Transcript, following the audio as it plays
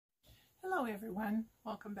Hello everyone,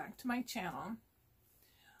 welcome back to my channel.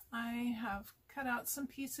 I have cut out some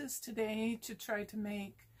pieces today to try to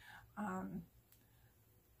make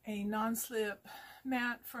a non-slip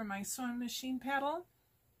mat for my sewing machine paddle.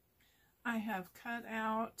 I have cut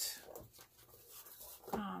out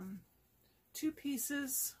 2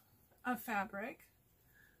 pieces of fabric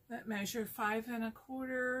that measure 5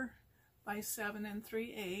 1/4 by 7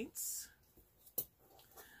 3/8.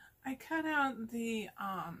 I cut out the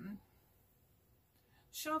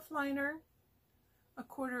shelf liner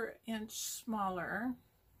 1/4 inch smaller.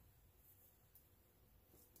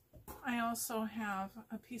 I also have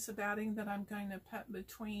a piece of batting that I'm going to put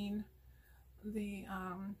between the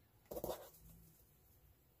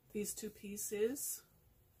these 2 pieces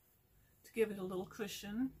to give it a little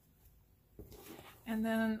cushion. And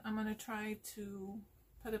then I'm going to try to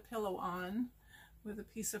put a pillow on with a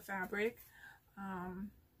piece of fabric.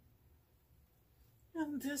 And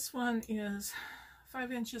this one is 5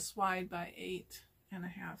 inches wide by 8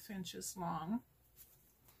 1/2 inches long.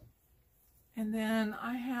 And then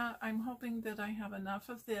I'm hoping that I have enough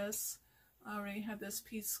of this. I already had this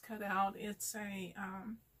piece cut out. It's a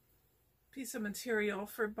piece of material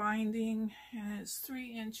for binding, and it's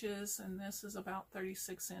 3 inches, and this is about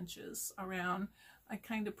 36 inches around. I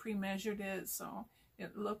kind of pre-measured it, so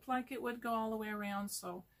it looked like it would go all the way around,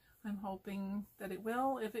 so I'm hoping that it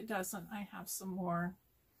will. If it doesn't, I have some more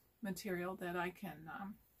material that I can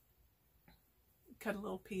cut a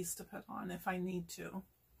little piece to put on if I need to.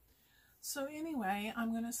 So anyway,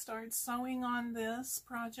 I'm going to start sewing on this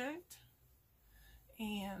project,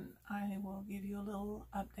 and I will give you a little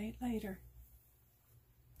update later.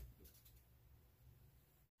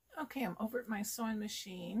 Okay, I'm over at my sewing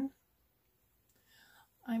machine.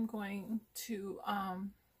 I'm going to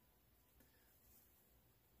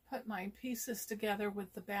put my pieces together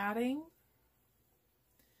with the batting,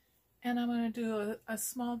 and I'm going to do a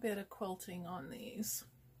small bit of quilting on these.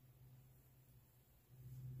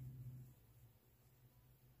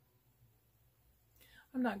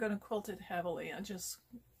 I'm not going to quilt it heavily. I just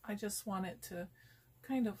want it to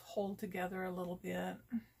kind of hold together a little bit.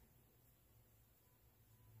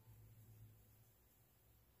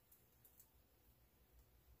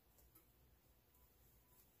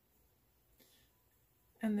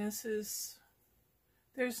 And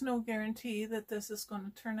there's no guarantee that this is going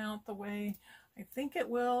to turn out the way I think it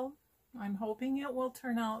will. I'm hoping it will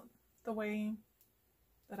turn out the way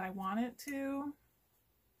that I want it to.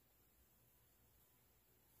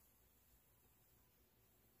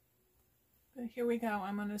 But here we go.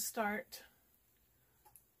 I'm going to start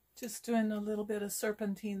just doing a little bit of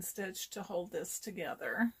serpentine stitch to hold this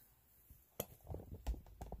together.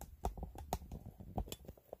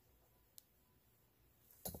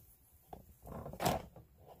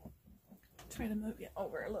 Try to move you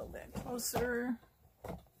over a little bit closer.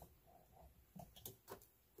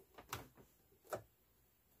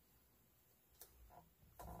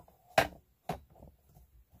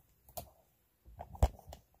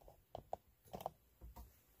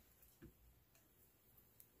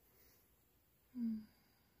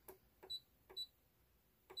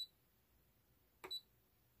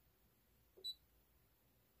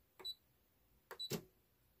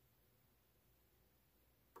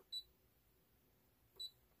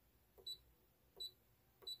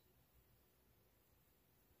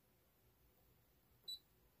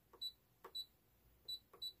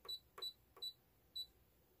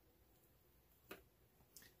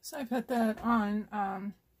 So I put that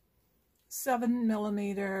on 7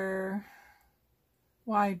 millimeter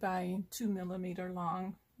wide by 2 millimeter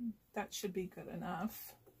long. That should be good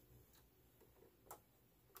enough.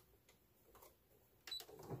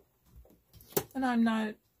 And I'm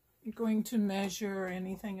not going to measure or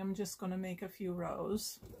anything. I'm just going to make a few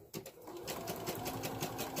rows.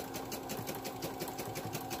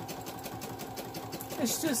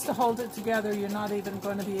 It's just to hold it together. You're not even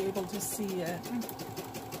going to be able to see it.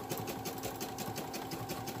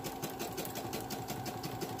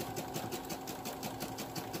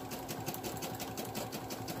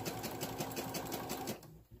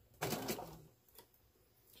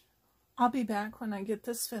 I'll be back when I get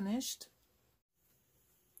this finished.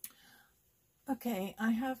 Okay,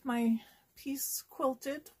 I have my piece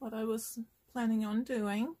quilted, what I was planning on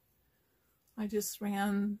doing. I just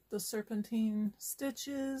ran the serpentine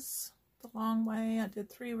stitches the long way. I did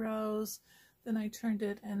 3 rows, then I turned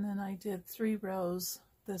it, and then I did 3 rows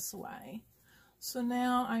this way. So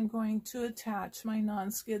now I'm going to attach my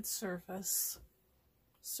non-skid surface.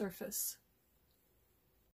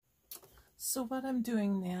 So what I'm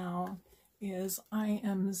doing now is I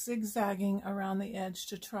am zigzagging around the edge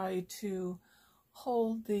to try to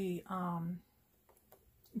hold the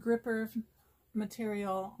gripper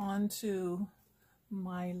material onto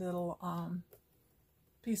my little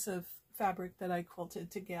piece of fabric that I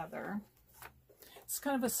quilted together. It's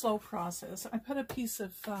kind of a slow process. I put a piece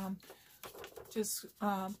of just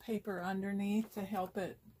paper underneath to help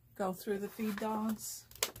it go through the feed dogs.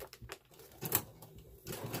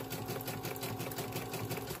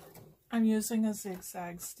 I'm using a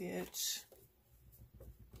zigzag stitch.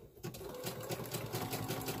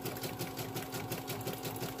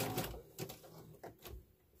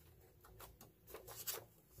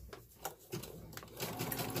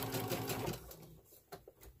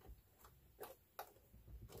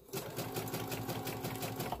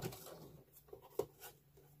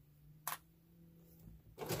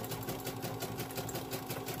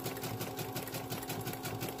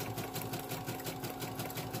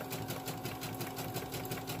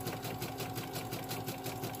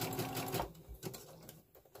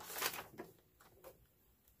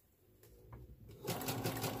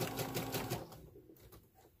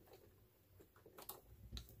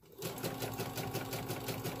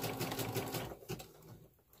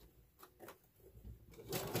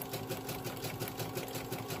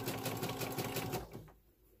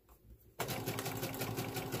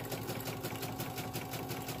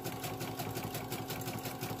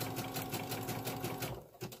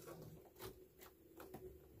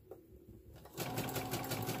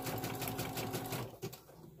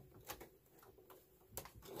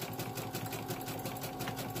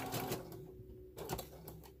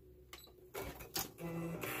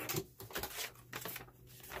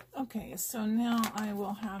 Okay, so now I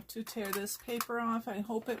will have to tear this paper off. I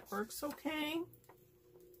hope it works okay.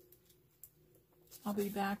 I'll be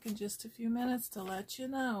back in just a few minutes to let you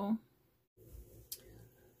know.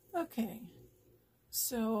 Okay,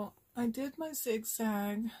 so I did my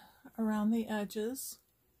zigzag around the edges.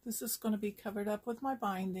 This is going to be covered up with my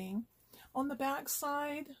binding. On the back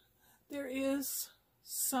side, there is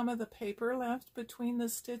some of the paper left between the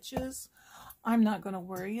stitches. I'm not going to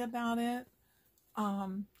worry about it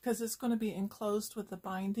because it's going to be enclosed with the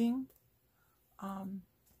binding. I'm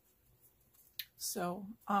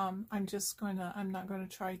not going to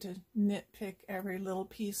try to nitpick every little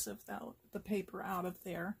piece of the paper out of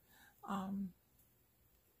there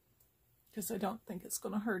because I don't think it's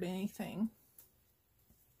going to hurt anything.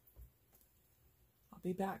 I'll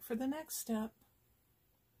be back for the next step.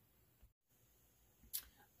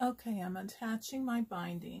 Okay, I'm attaching my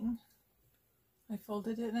binding. I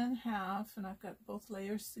folded it in half and I've got both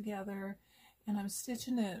layers together, and I'm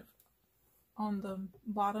stitching it on the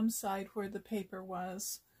bottom side where the paper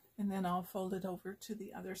was, and then I'll fold it over to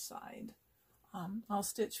the other side. I'll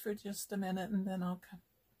stitch for just a minute and then I'll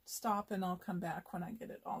stop and I'll come back when I get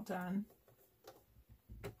it all done.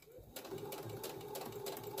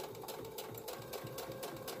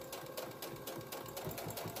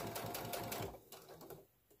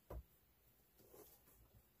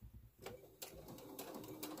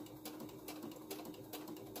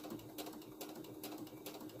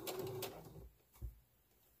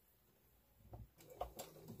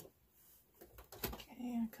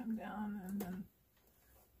 Come down and then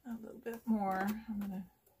a little bit more. I'm going to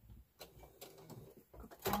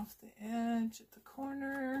go off the edge at the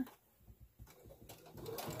corner.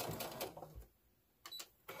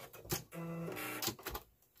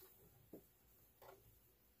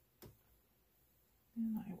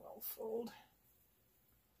 And I will fold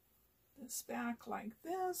this back like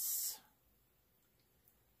this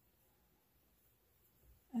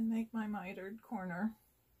and make my mitered corner.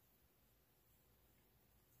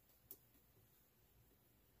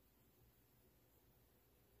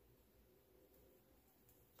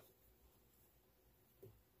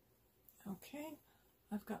 Okay,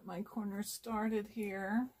 I've got my corner started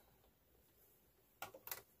here.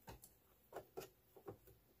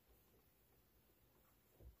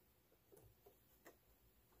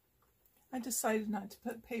 I decided not to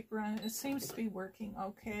put paper on it. It seems to be working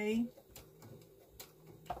okay.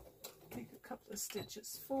 Take a couple of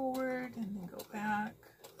stitches forward and then go back.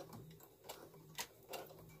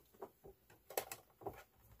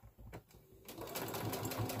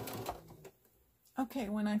 Okay,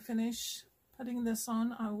 when I finish putting this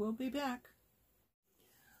on, I will be back.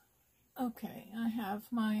 Okay, I have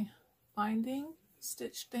my binding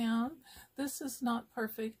stitched down. This is not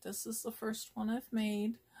perfect. This is the first one I've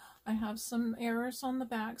made. I have some errors on the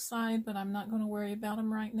back side, but I'm not going to worry about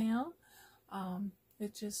them right now.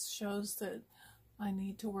 It just shows that I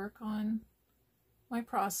need to work on my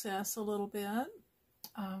process a little bit.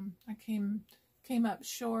 I came up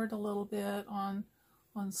short a little bit on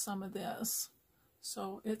some of this.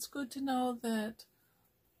 So it's good to know that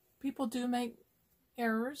People do make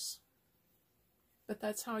errors, but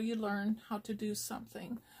that's how you learn how to do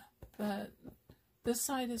something. But this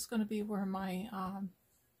side is going to be where my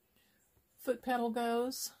foot pedal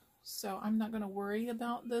goes, so I'm not going to worry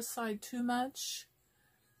about this side too much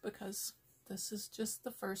because this is just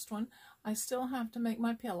the first one. I still have to make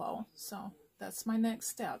my pillow, so that's my next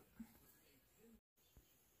step.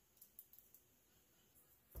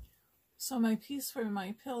 So my piece for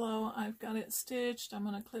my pillow, I've got it stitched. I'm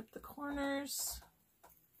going to clip the corners.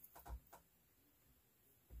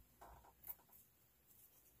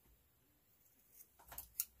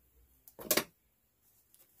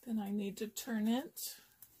 Then I need to turn it.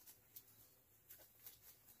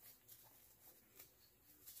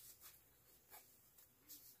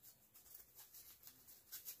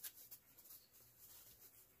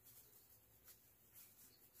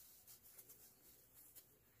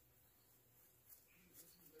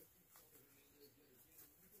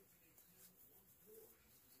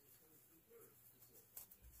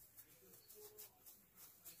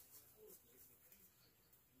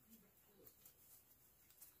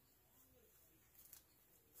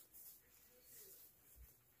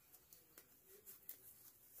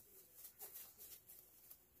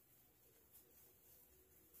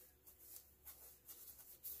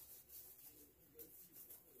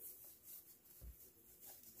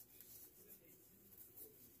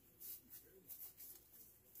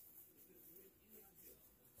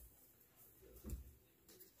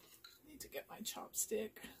 To get my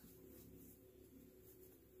chopstick.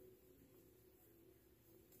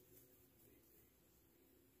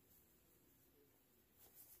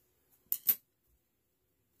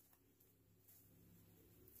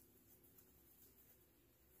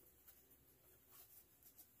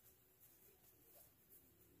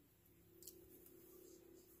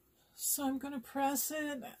 So I'm going to press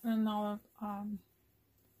it, and I'm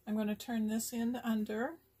going to turn this end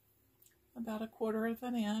under about 1/4 of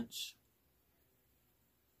an inch.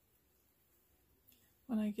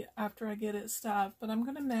 After I get it stuffed, but I'm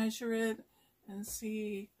going to measure it and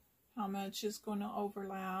see how much is going to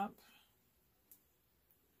overlap.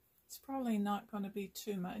 It's probably not going to be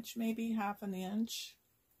too much, maybe 1/2 inch.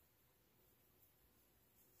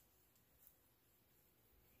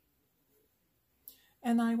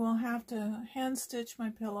 And I will have to hand stitch my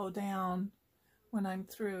pillow down when I'm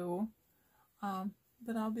through,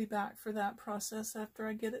 but I'll be back for that process after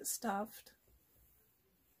I get it stuffed.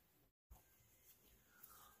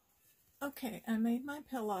 Okay, I made my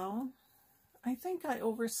pillow. I think I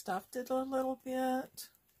overstuffed it a little bit,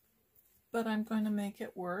 but I'm going to make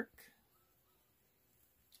it work.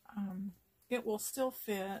 It will still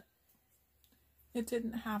fit. It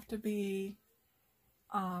didn't have to be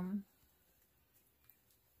as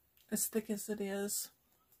thick as it is.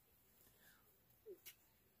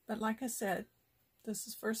 But like I said, this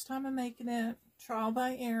is the first time I'm making it, trial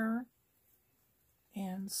by error.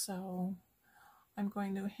 And so I'm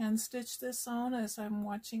going to hand stitch this on as I'm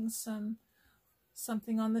watching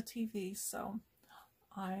something on the TV. So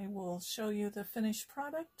I will show you the finished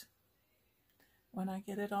product when I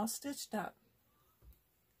get it all stitched up.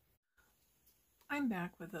 I'm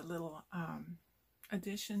back with a little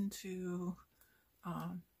addition to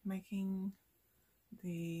making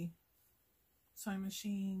the sewing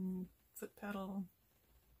machine foot pedal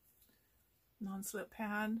non-slip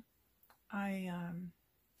pad.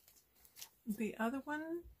 The other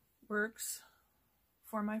one works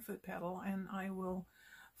for my foot pedal, and I will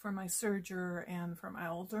for my serger and for my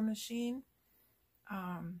older machine.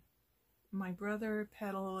 My brother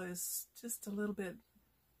pedal is just a little bit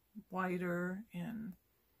wider and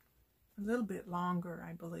a little bit longer,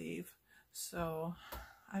 I believe. So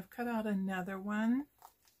I've cut out another one,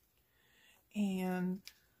 and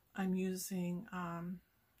I'm using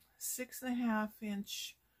 6.5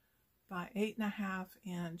 inch by 8.5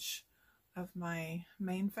 inch of my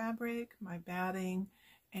main fabric, my batting,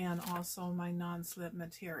 and also my non-slip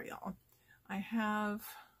material. I have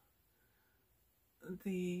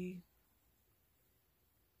the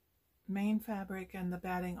main fabric and the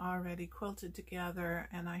batting already quilted together,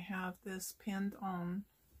 and I have this pinned on.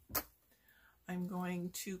 I'm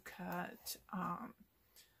going to cut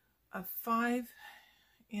a 5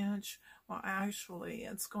 inch, well actually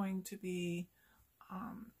it's going to be,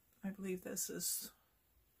 I believe this is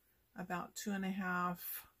about 2.5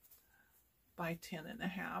 by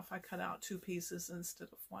 10.5. I cut out 2 pieces instead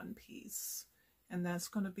of 1 piece, and that's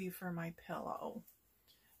going to be for my pillow,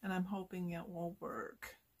 and I'm hoping it will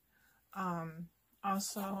work.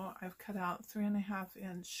 Also, I've cut out 3.5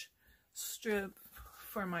 inch strip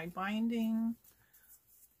for my binding,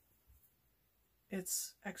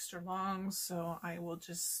 it's extra long, so I will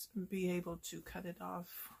just be able to cut it off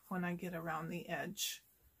when I get around the edge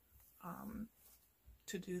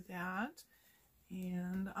to do that.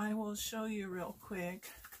 And I will show you real quick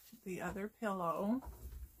the other pillow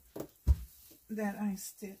that I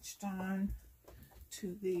stitched on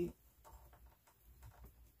to the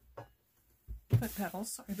foot pedal.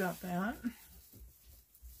 Sorry about that.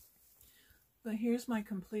 But here's my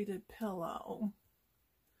completed pillow.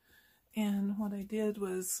 And what I did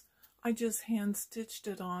was I just hand stitched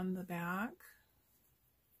it on the back.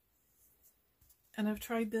 And I've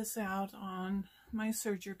tried this out on my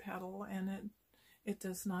serger pedal, and it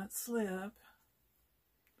does not slip.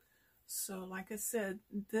 So like I said,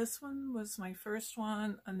 this one was my first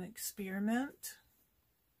one, an experiment.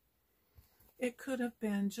 It could have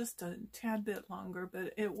been just a tad bit longer,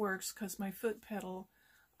 but it works because my foot pedal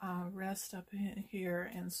rests up in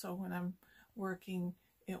here, and so when I'm working,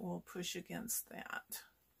 it will push against that.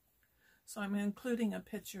 So I'm including a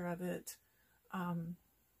picture of it down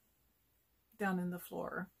in the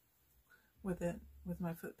floor with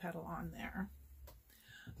my foot pedal on there.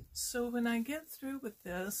 So when I get through with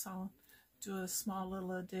this, I'll do a small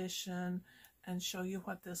little addition and show you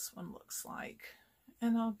what this one looks like.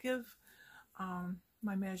 And I'll give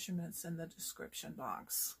my measurements in the description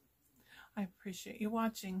box. I appreciate you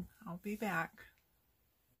watching. I'll be back.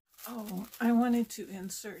 Oh, I wanted to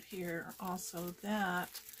insert here also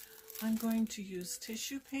that I'm going to use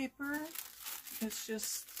tissue paper. It's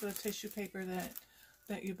just the tissue paper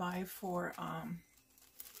that you buy for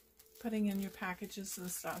putting in your packages and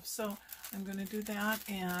stuff. So I'm going to do that,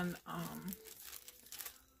 and I'm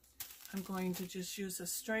going to just use a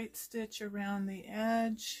straight stitch around the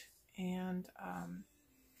edge and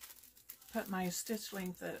put my stitch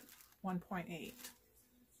length at 1.8.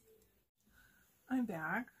 I'm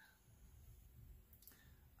back.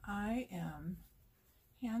 I am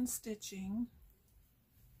hand stitching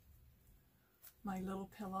my little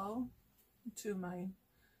pillow to my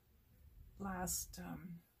last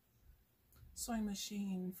sewing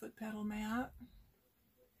machine foot pedal mat.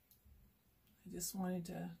 I just wanted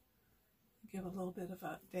to give a little bit of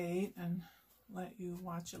update and let you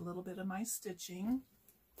watch a little bit of my stitching.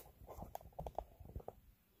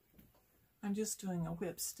 I'm just doing a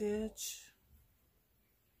whip stitch.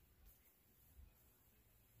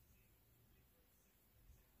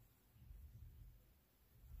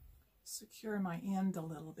 Secure my end a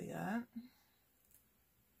little bit.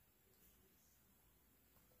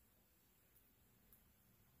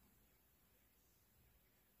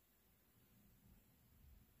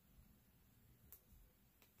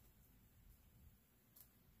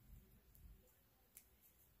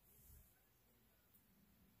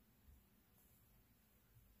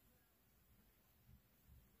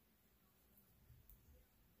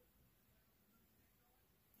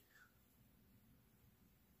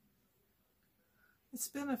 It's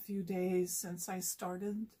been a few days since I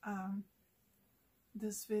started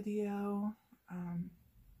this video.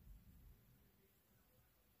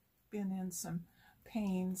 Been in some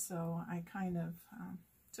pain, so I kind of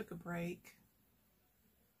took a break.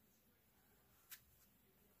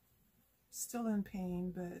 Still in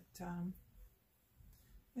pain, but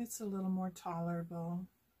it's a little more tolerable.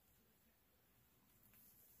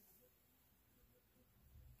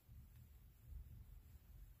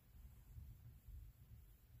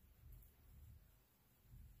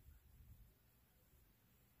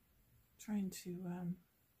 Trying to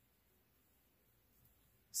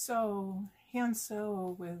hand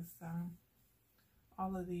sew with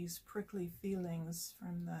all of these prickly feelings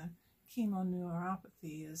from the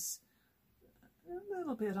chemoneuropathy is a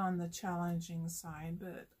little bit on the challenging side,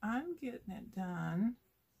 but I'm getting it done.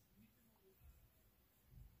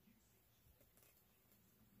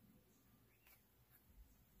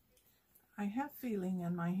 I have feeling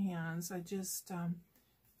in my hands. I just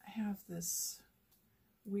have this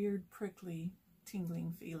weird prickly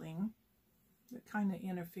tingling feeling that kind of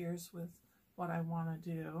interferes with what I want to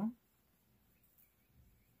do.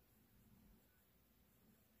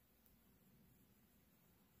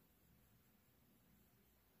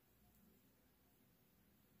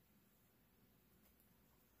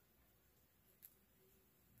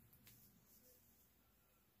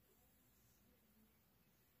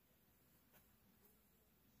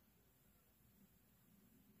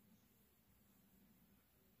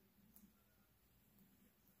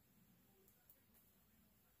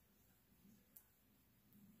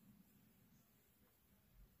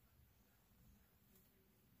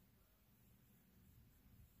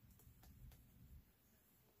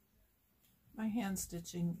 My hand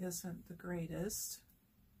stitching isn't the greatest.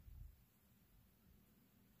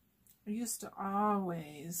 I used to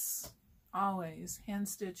always hand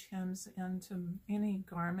stitch hems into any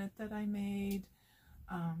garment that I made.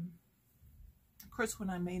 Of course, when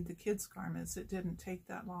I made the kids' garments, it didn't take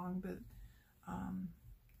that long, but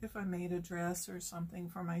if I made a dress or something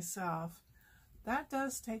for myself, that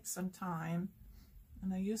does take some time.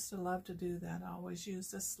 And I used to love to do that. I always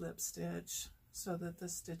used a slip stitch so that the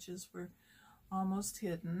stitches were almost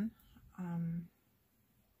hidden.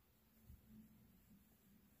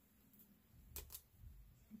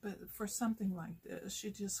 But for something like this, you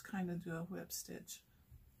just kind of do a whip stitch.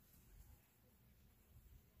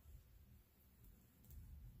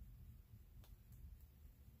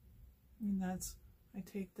 And that's, I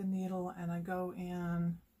take the needle and I go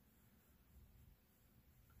in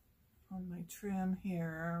on my trim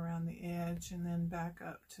here around the edge and then back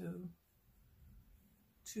up to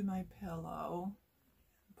my pillow,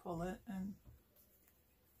 pull it and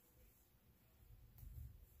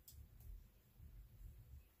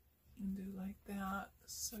do like that,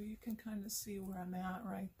 so you can kind of see where I'm at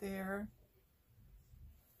right there.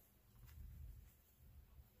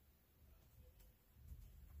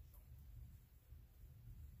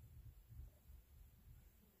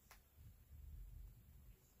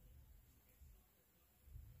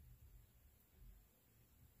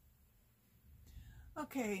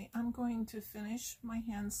 Okay, I'm going to finish my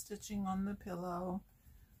hand stitching on the pillow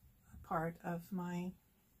part of my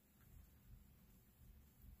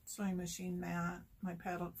sewing machine mat, my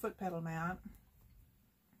foot pedal mat,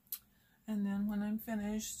 and then when I'm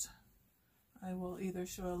finished I will either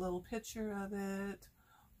show a little picture of it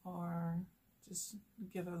or just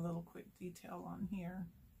give a little quick detail on here.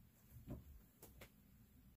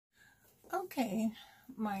 Okay,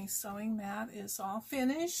 my sewing mat is all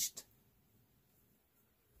finished.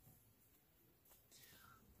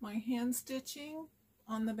 My hand stitching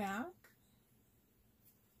on the back.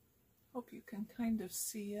 Hope you can kind of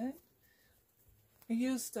see it. I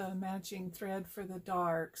used a matching thread for the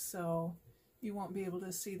dark, so you won't be able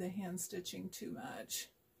to see the hand stitching too much.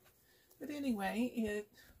 But anyway,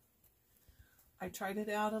 I tried it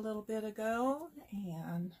out a little bit ago,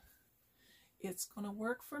 and it's going to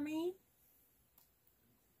work for me.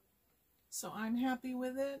 So I'm happy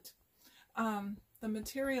with it. The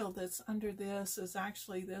material that's under this is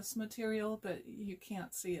actually this material, but you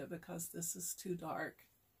can't see it because this is too dark.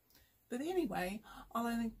 But anyway, I'll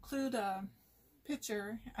include a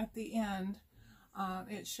picture at the end.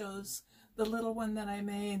 It shows the little one that I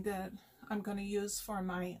made that I'm going to use for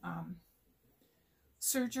my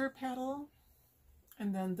serger pedal,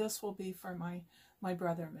 and then this will be for my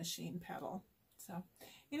brother machine pedal. So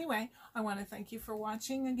anyway, I want to thank you for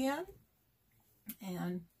watching again,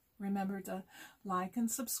 and remember to like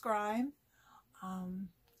and subscribe.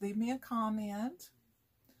 Leave me a comment.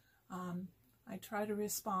 I try to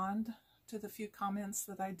respond to the few comments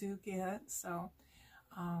that I do get, so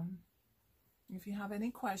if you have any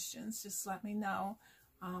questions, just let me know.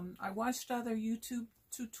 I watched other YouTube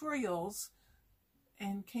tutorials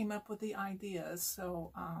and came up with the ideas,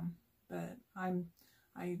 so but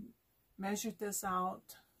I measured this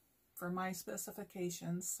out for my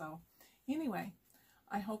specifications. So anyway,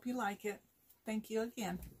 I hope you like it. Thank you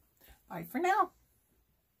again. Bye for now.